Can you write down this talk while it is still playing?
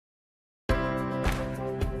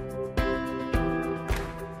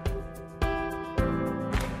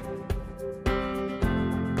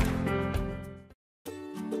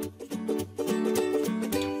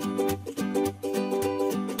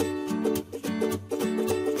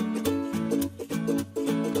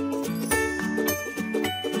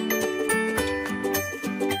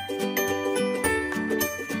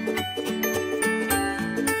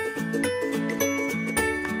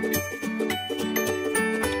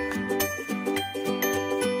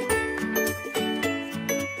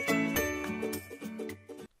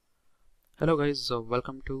Hello guys,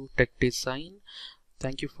 welcome to Tech Design.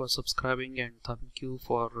 Thank you for subscribing and thank you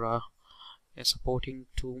for supporting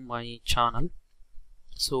to my channel.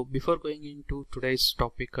 So before going into today's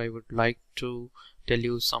topic, I would like to tell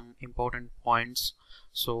you some important points.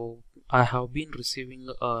 So I have been receiving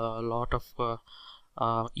a lot of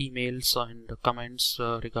emails and comments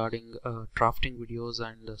regarding drafting videos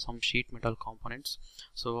and some sheet metal components.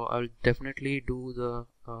 So I'll definitely do the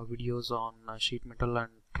videos on sheet metal and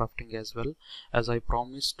drafting as well. As I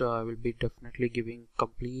promised, I will be definitely giving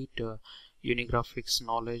complete Unigraphics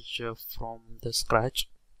knowledge from the scratch.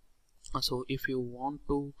 So if you want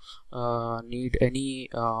to need any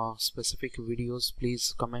specific videos,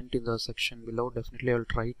 please comment in the section below. Definitely I'll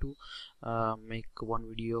try to make one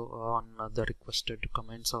video on the requested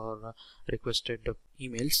comments or requested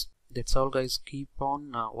emails. That's all guys, keep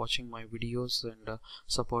on watching my videos and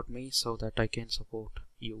support me so that I can support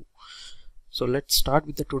you. So let's start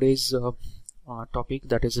with the today's topic,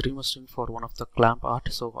 that is remastering for one of the clamp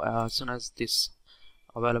art. So as soon as this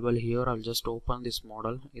available here, I'll just open this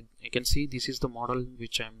model. You can see this is the model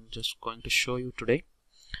which I'm just going to show you today.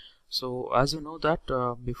 So as you know that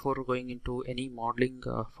before going into any modeling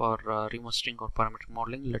for remastering or parametric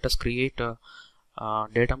modeling, let us create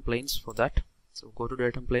datum planes for that. So go to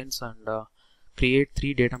datum planes and create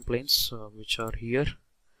 3 datum planes which are here.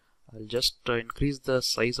 I'll just increase the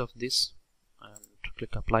size of this and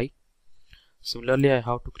click apply. Similarly, I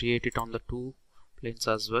have to create it on the 2 planes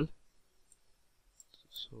as well.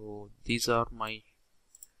 So these are my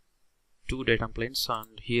 2 datum planes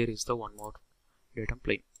and here is the one more datum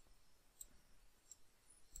plane.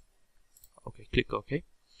 Okay, click OK.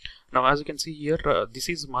 Now as you can see here, this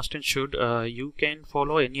is must and should. You can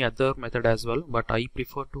follow any other method as well, but I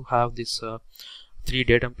prefer to have this 3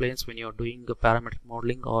 datum planes when you are doing the parametric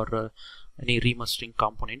modeling or any remastering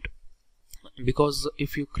component, because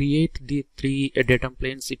if you create the 3 datum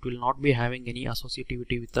planes, it will not be having any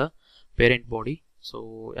associativity with the parent body.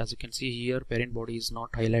 So as you can see here, parent body is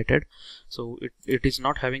not highlighted, so it is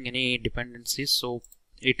not having any dependencies. So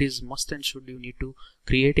it is must and should you need to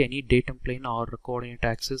create any datum plane or coordinate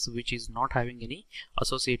axis which is not having any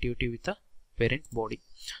associativity with the parent body.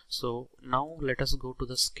 So now let us go to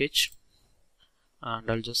the sketch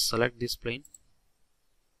and I'll just select this plane,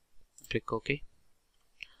 click OK.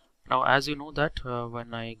 Now as you know that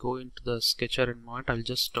when I go into the sketcher environment, I'll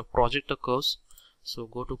just project the curves. So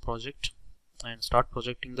go to project and start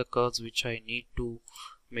projecting the curves which I need to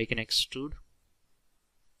make an extrude.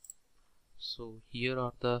 So here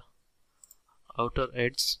are the outer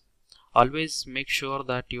edges. Always make sure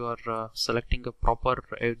that you are selecting a proper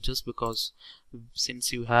edges, because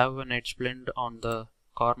since you have an edge blend on the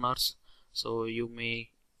corners, so you may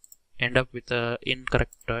end up with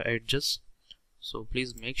incorrect edges. So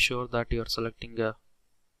please make sure that you are selecting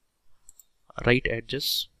right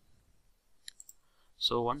edges.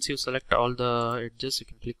 So once you select all the edges, you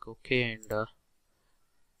can click OK and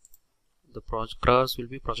the curves will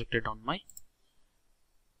be projected on my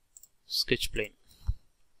sketch plane.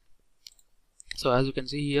 So as you can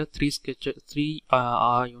see here, 3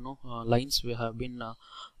 lines we have been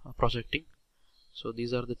projecting. So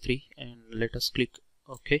these are the 3 and let us click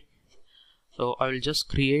OK. So I will just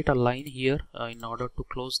create a line here in order to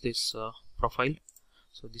close this profile.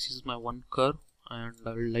 So this is my one curve and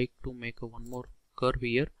I would like to make one more curve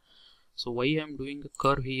here. So why I am doing a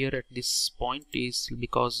curve here at this point is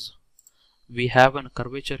because we have a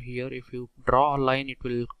curvature here. If you draw a line, it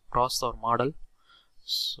will cross our model.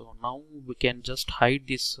 So now we can just hide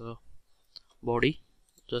this body.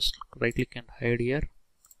 Just right click and hide here,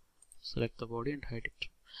 select the body and hide it.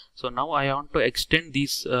 So now I want to extend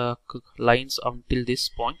these lines until this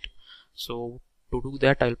point. So to do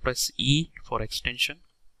that, I'll press E for extension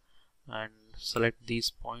and select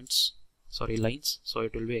these lines. So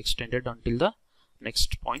it will be extended until the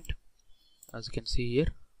next point, as you can see here.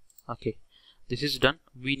 Okay, this is done.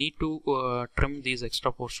 We need to trim these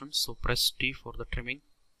extra portions. So press T for the trimming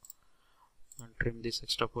and trim these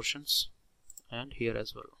extra portions, and here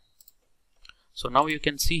as well. So now you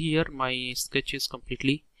can see here my sketch is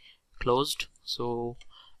completely closed. So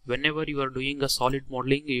whenever you are doing a solid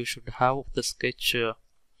modeling, you should have the sketch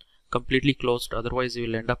completely closed, otherwise you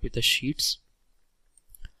will end up with the sheets.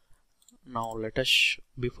 Now let us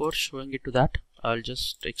before showing it to that, I'll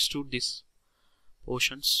just extrude these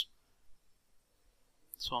portions.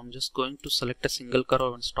 So I'm just going to select a single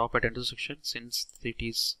curve and stop at intersection, since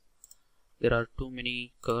there are too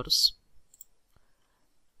many curves.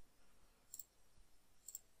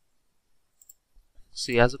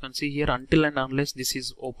 See, as you can see here, until and unless this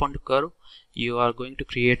is opened curve, you are going to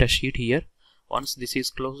create a sheet here. Once this is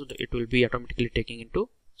closed, it will be automatically taking into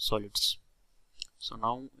solids. So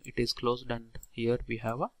now it is closed, and here we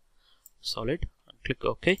have a solid. Click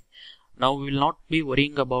OK. Now we will not be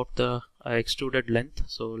worrying about the extruded length,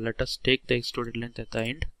 so let us take the extruded length at the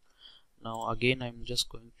end. Now again I'm just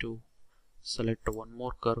going to select one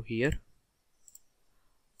more curve here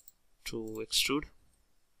to extrude.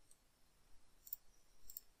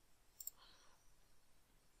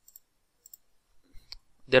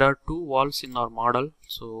 There are two walls in our model,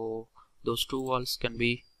 so those two walls can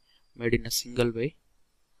be made in a single way.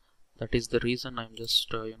 That is the reason I'm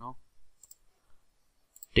just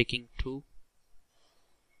taking two.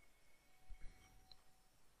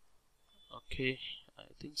 Okay, I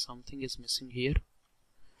think something is missing here.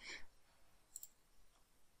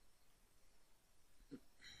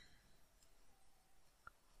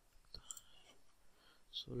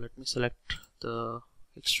 So let me select the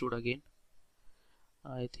extrude again.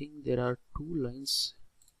 I think there are two lines.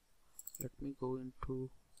 Let me go into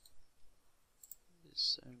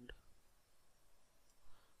this, and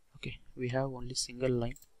okay, we have only single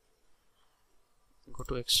line. Go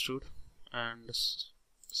to extrude and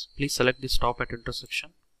please select the stop at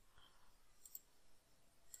intersection.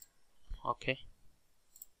 Okay.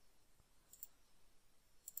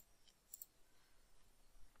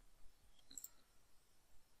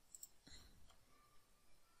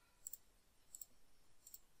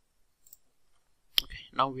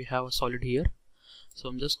 Now we have a solid here, so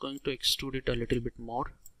I'm just going to extrude it a little bit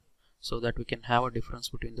more so that we can have a difference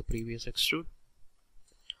between the previous extrude.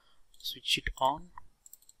 Switch it on.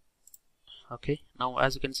 Okay, now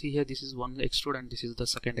as you can see here, this is one extrude and this is the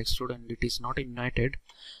second extrude, and it is not united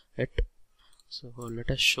yet. So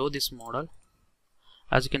let us show this model.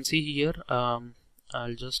 As you can see here,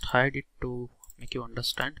 I'll just hide it to make you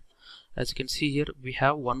understand. As you can see here, we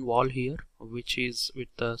have one wall here which is with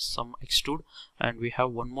some extrude, and we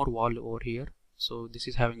have one more wall over here, so this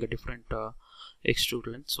is having a different extrude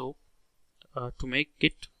length. So to make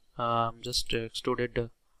it, just extruded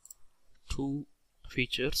two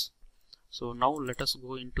features. So now let us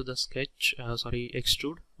go into the sketch,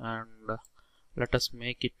 extrude, and let us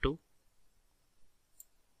make it to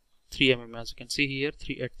 3 mm. As you can see here,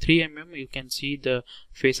 at 3 mm you can see the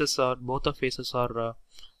faces are, both the faces are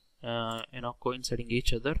coinciding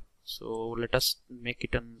each other. So let us make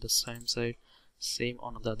it on the same side, same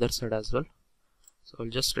on the other side as well. So I'll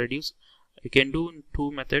just reduce. You can do in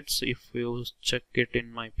two methods. If you check it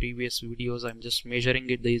in my previous videos, I'm just measuring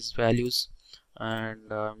it, these values,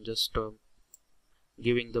 and I'm just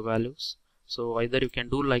giving the values. So either you can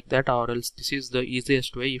do like that, or else this is the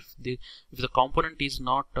easiest way. If the component is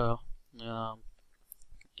not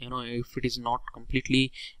if it is not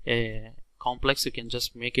completely complex, you can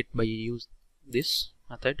just make it by use this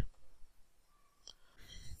method.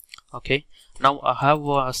 Okay, now I have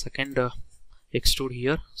a second extrude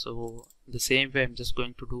here, so the same way I'm just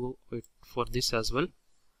going to do it for this as well.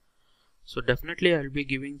 So definitely I'll be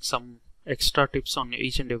giving some extra tips on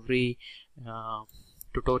each and every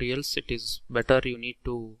tutorials. It is better you need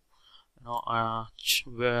to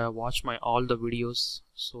watch my all the videos,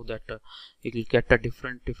 so that you will get a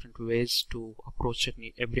different ways to approach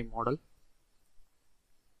every model.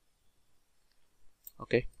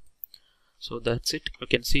 Okay, so that's it. You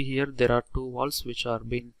can see here there are two walls which are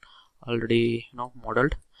been already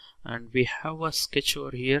modeled, and we have a sketch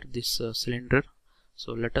over here, this cylinder.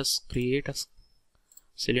 So let us create a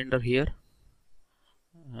cylinder here,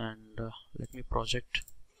 and let me project.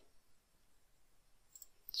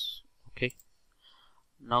 Okay,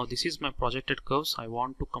 now this is my projected curves. I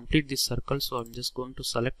want to complete this circle, so I'm just going to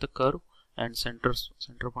select the curve and center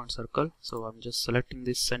point circle. So I'm just selecting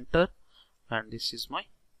this center, and this is my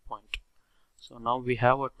point. So now we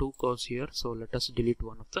have two curves here, so let us delete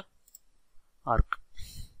one of the arc.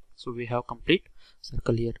 So we have complete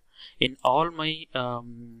circle here. In all my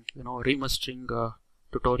remastering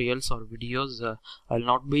tutorials or videos, I'll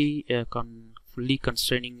not be fully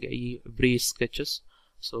constraining every sketches,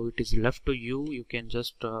 so it is left to you. You can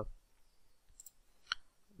just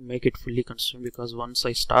make it fully constrained, because once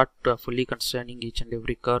I start fully constraining each and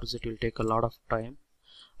every curves, it will take a lot of time.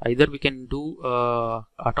 Either we can do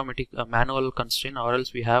automatic manual constraint, or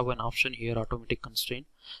else we have an option here, automatic constraint.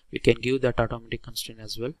 We can give that automatic constraint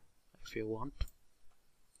as well if you want.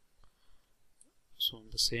 So in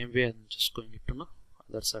the same way, I'm just going to the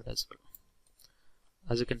other side as well.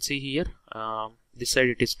 As you can see here, this side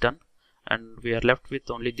it is done, and we are left with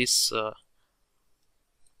only this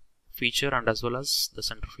feature and as well as the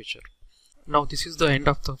center feature. Now this is the end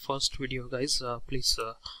of the first video, guys. Please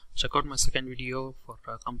check out my second video for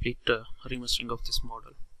complete remastering of this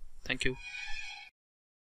model. Thank you.